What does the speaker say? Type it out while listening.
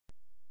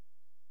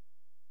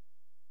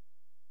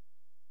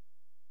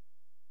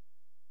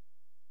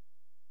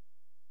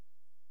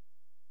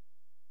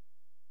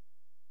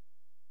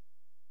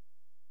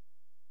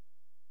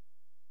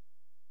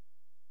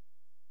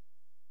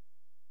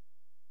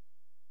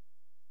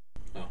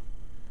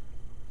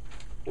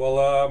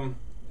Well,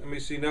 let me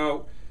see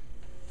now.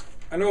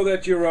 I know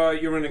that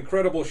you're in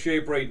incredible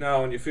shape right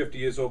now, and you're 50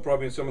 years old,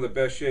 probably in some of the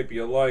best shape of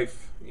your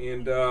life.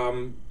 And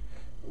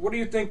what do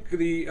you think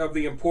of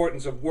the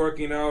importance of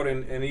working out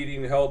and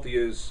eating healthy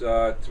is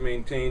to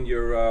maintain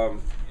your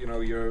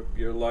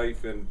your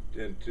life and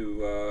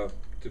to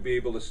be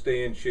able to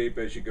stay in shape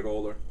as you get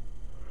older?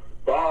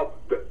 Bob,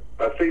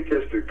 I think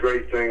that's the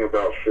great thing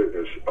about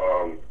fitness.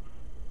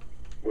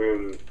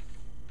 When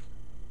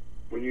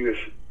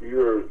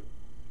you're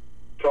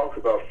talk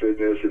about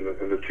fitness and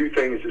the two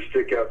things that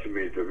stick out to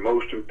me, the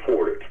most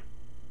important,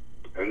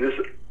 and this,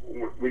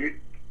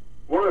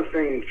 one of the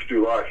things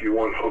through life you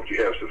want to hope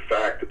you have some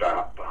fact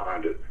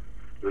behind it.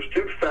 There's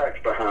two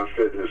facts behind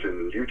fitness,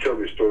 and you tell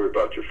me a story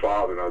about your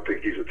father, and I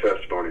think he's a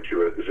testimony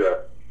to it, is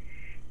that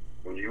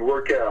when you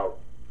work out,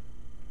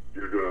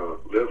 you're going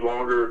to live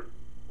longer.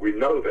 We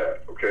know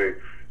that, okay?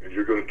 And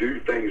you're going to do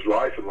things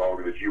life and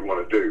longer that you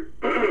want to do.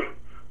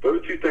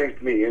 Those two things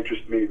to me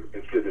interest me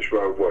in fitness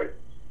right away.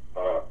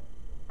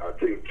 I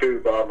think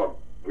too, Bob,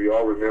 we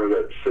all remember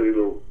that silly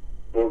little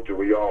book that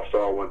we all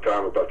saw one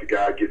time about the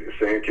guy getting the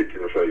sand kicked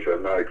in the face.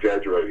 I'm not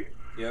exaggerating.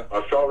 Yeah.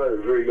 I saw that at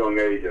a very young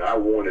age, and I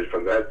wanted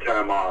from that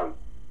time on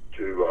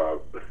to,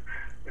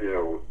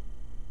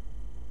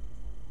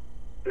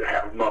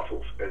 have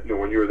muscles. And,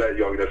 when you were that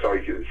young, that's all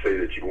you could say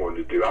that you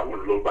wanted to do. I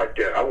want to look like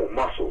that. I want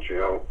muscles,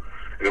 And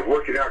if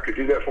working out could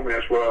do that for me,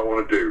 that's what I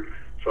want to do.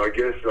 So I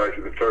guess like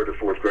in the third or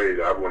fourth grade,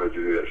 I wanted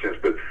to do that since.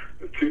 But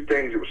the two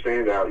things that would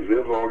stand out, you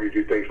live longer, you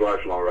do things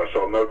life longer. I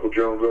saw a medical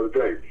journal the other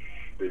day.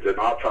 They did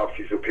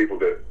autopsies of people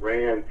that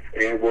ran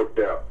and worked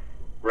out.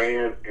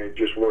 Ran and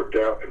just worked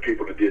out, and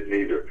people that did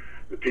neither.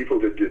 The people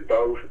that did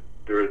both,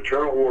 their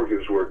internal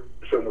organs were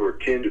somewhere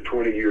 10 to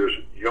 20 years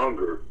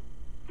younger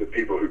than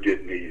people who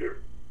did neither.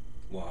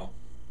 Wow.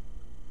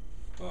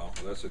 Wow,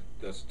 that's a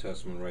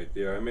testament right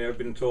there. I mean, I've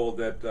been told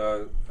that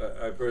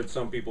I've heard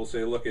some people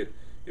say, look,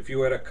 if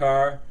you had a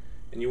car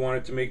and you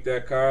wanted to make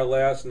that car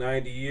last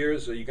 90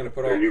 years, are you going to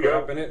put all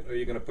crap in it, or are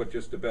you going to put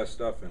just the best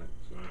stuff in it?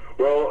 So.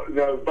 Well,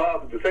 now,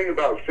 Bob, the thing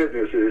about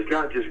fitness is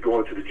not just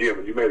going to the gym,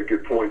 and you made a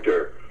good point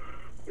there.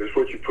 It's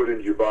what you put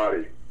into your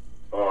body.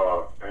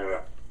 And,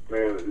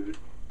 man,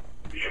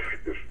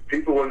 if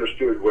people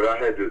understood what I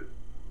had to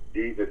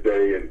eat in a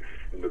day and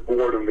the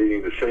boredom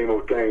eating the same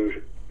old things.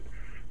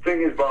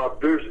 Thing is,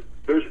 Bob, there's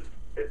the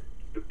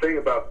thing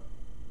about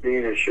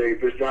being in shape,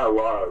 there's not a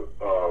lot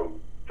of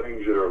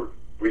things that are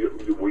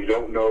we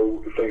don't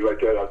know, things like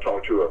that.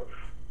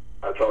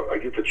 I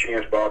get the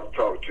chance, Bob, to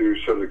talk to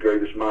some of the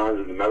greatest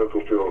minds in the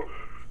medical field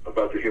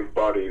about the human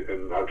body,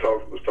 and I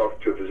was talking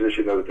to a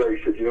physician the other day.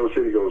 He said,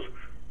 Sid, he goes,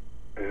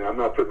 and I'm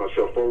not putting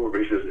myself forward,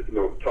 but he says,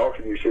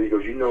 talking to you, he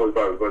goes, you know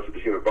about as much of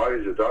the human body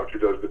as a doctor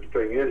does, but the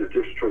thing is, the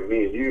difference between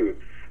me and you,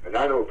 and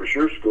I know for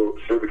sure,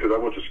 Sid, because I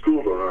went to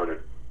school to learn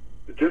it.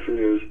 The difference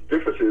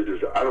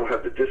is I don't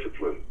have the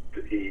discipline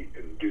to eat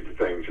and do the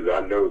things that I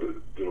know that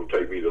it'll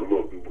take me to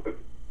look and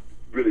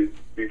really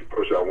be the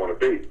person I want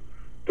to be.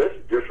 That's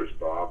the difference,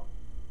 Bob.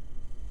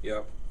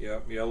 Yeah.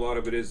 A lot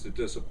of it is the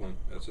discipline.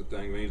 That's the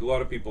thing. I mean, a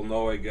lot of people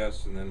know, I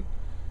guess, and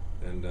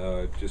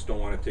just don't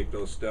want to take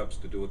those steps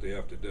to do what they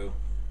have to do.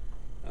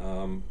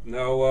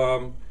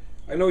 Now,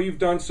 I know you've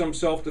done some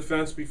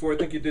self-defense before. I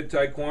think you did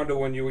Taekwondo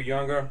when you were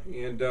younger.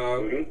 And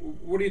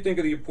what do you think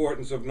of the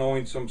importance of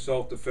knowing some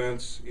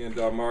self-defense and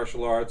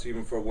martial arts,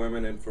 even for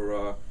women and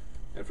for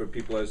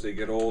people as they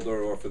get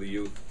older, or for the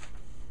youth?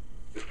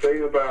 The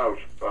thing about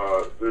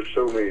there's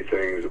so many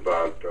things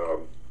about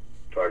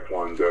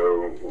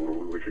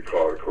Taekwondo. We could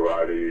call it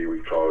karate. We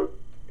call it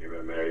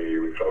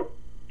MMA. We call it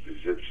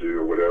jiu-jitsu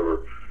or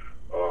whatever.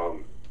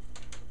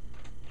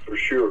 For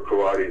sure,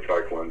 karate and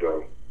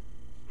Taekwondo.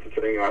 The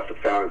thing I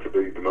found to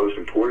be the most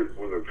important,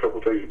 one of the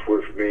couple things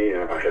important for me,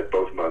 and I had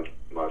both my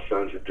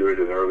sons that do it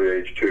at an early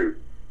age too.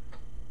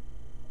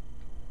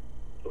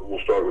 We'll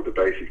start with the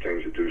basic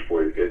things it does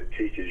for you. It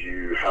teaches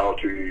you how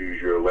to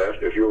use your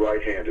left, if you're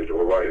right-handed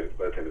or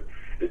left-handed,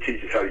 it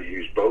teaches how to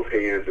use both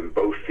hands and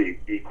both feet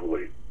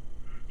equally.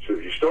 So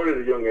if you start at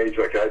a young age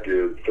like I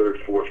did,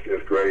 3rd, 4th,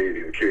 5th grade,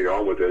 and carry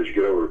on with it as you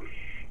get over,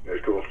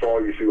 it's going to follow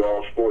you through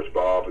all sports,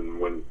 Bob. And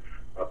when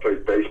I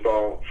played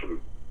baseball, from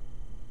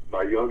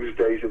my youngest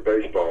days in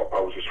baseball, I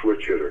was a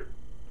switch hitter.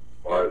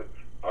 I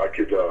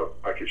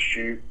could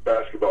shoot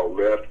basketball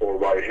left or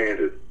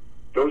right-handed.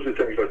 Those are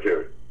things right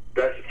there.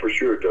 That's for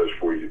sure it does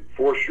for you,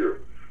 for sure.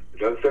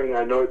 Another thing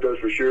I know it does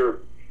for sure,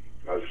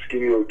 I was a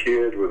skinny little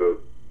kid with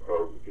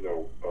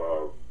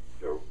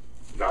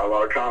not a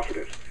lot of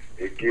confidence.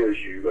 It gives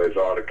you a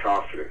lot of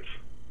confidence.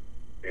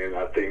 And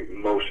I think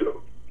most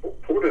of the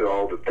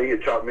thing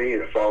it taught me,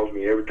 and it follows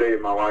me every day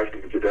of my life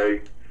even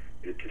today,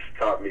 it just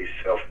taught me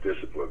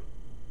self-discipline.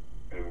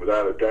 And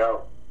without a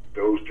doubt,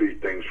 those three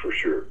things for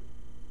sure.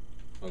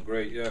 Oh,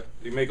 great, yeah.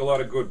 You make a lot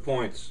of good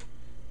points.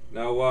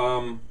 Now,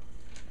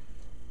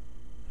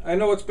 I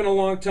know it's been a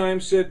long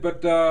time, Sid,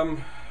 but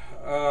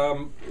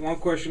one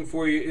question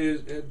for you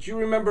is, do you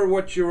remember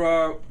what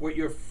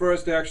your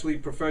first actually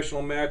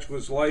professional match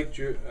was like?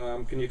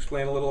 Can you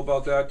explain a little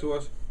about that to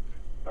us?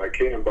 I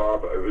can,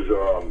 Bob. It was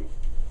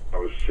I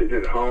was sitting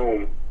at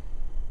home.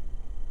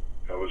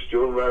 I was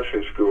still in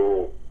wrestling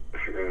school,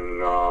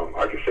 and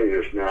I can say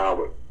this now,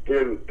 but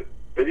then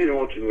they didn't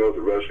want you to know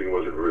that wrestling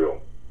wasn't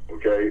real,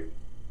 okay?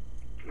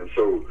 And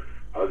so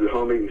I was at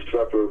home eating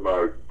supper.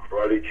 My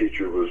karate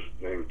teacher was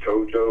named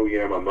Tojo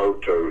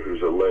Yamamoto,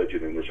 who's a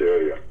legend in this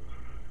area.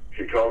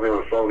 He called me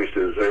on the phone. He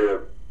says, "Hey,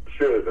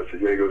 Sid," I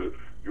said, "Yeah." He goes,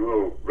 "You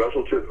want to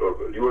wrestle?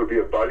 You want to be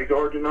a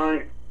bodyguard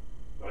tonight?"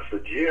 I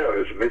said, "Yeah."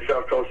 It's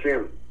Mid-South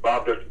Coliseum.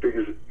 Bob, that's the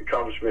biggest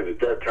accomplishment at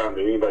that time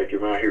that anybody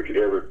came out here could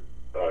ever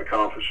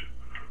accomplish.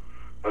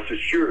 I said,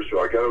 "Sure." So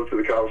I got over to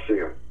the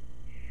Coliseum,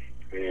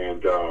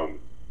 and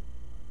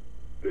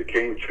they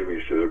came to me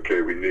and said,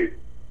 "Okay, we need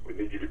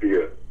you to be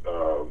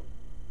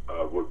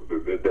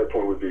at that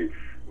point would be,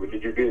 we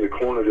need you to be in the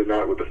corner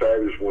tonight with the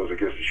fabulous ones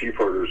against the sheep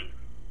herders,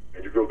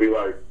 and you're going to be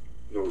like,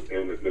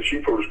 and the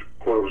sheep herders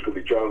corner was going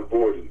to be John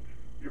Boyd, and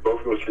you're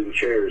both going to sit in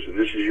chairs, and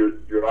this is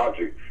your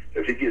object.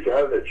 If he gets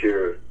out of that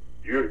chair,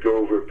 you're to go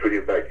over and put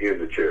him back in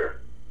the chair."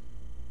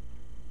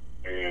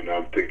 And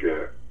I'm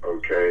thinking,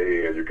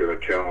 okay, and you're going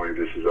to tell me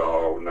this is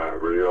all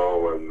not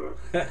real, and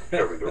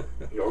tell me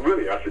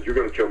really, I said, "You're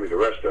going to tell me the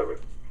rest of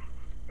it."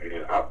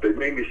 And they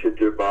made me sit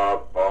there,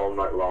 Bob, all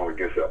night long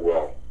against that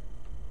wall.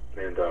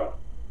 And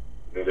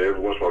then every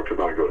once in a while come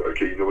out and go,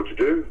 "Okay, you know what to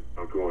do?"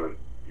 I'm going,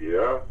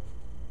 "Yeah."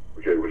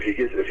 "Okay,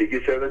 if he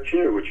gets out of that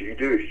chair, what you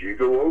do is you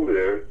go over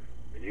there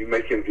and you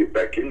make him get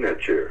back in that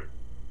chair."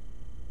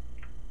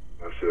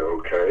 I said,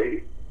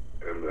 "Okay."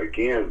 And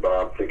again,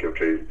 Bob, thinking,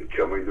 okay,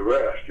 tell me the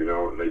rest,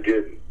 and they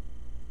didn't.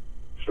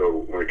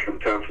 So when it come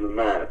time for the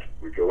match,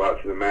 we go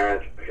out to the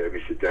match. They had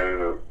me sit down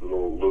in a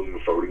little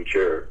aluminum folding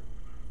chair,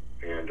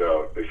 and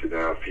they said,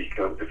 "Now if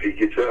he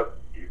gets up,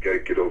 you got to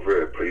get over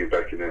there and put him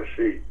back in that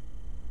seat."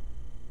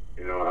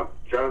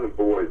 Jonathan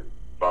Boyd,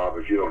 Bob,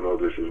 if you don't know,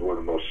 this is one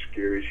of the most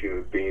scariest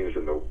human beings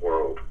in the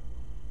world.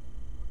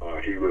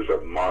 He was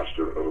a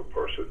monster of a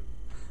person.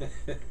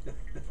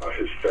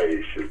 His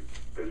face,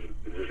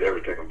 just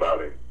everything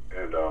about him.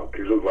 And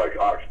he looked like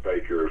Ox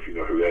Baker, if you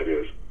know who that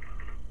is.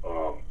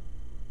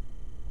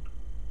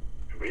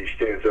 When he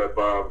stands up,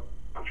 Bob,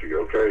 I'm thinking,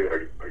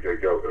 okay, I got to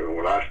go. And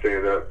when I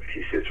stand up,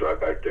 he sits right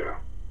back down.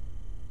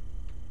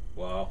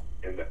 Wow.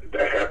 And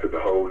that happened the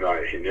whole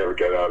night. He never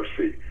got out of his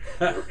seat.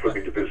 Never put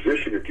me in a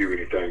position to do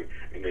anything,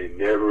 and they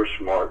never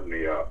smartened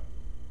me up.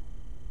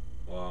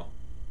 Wow.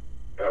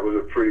 That was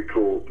a pretty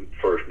cool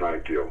first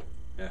night deal.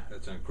 Yeah,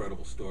 that's an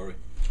incredible story.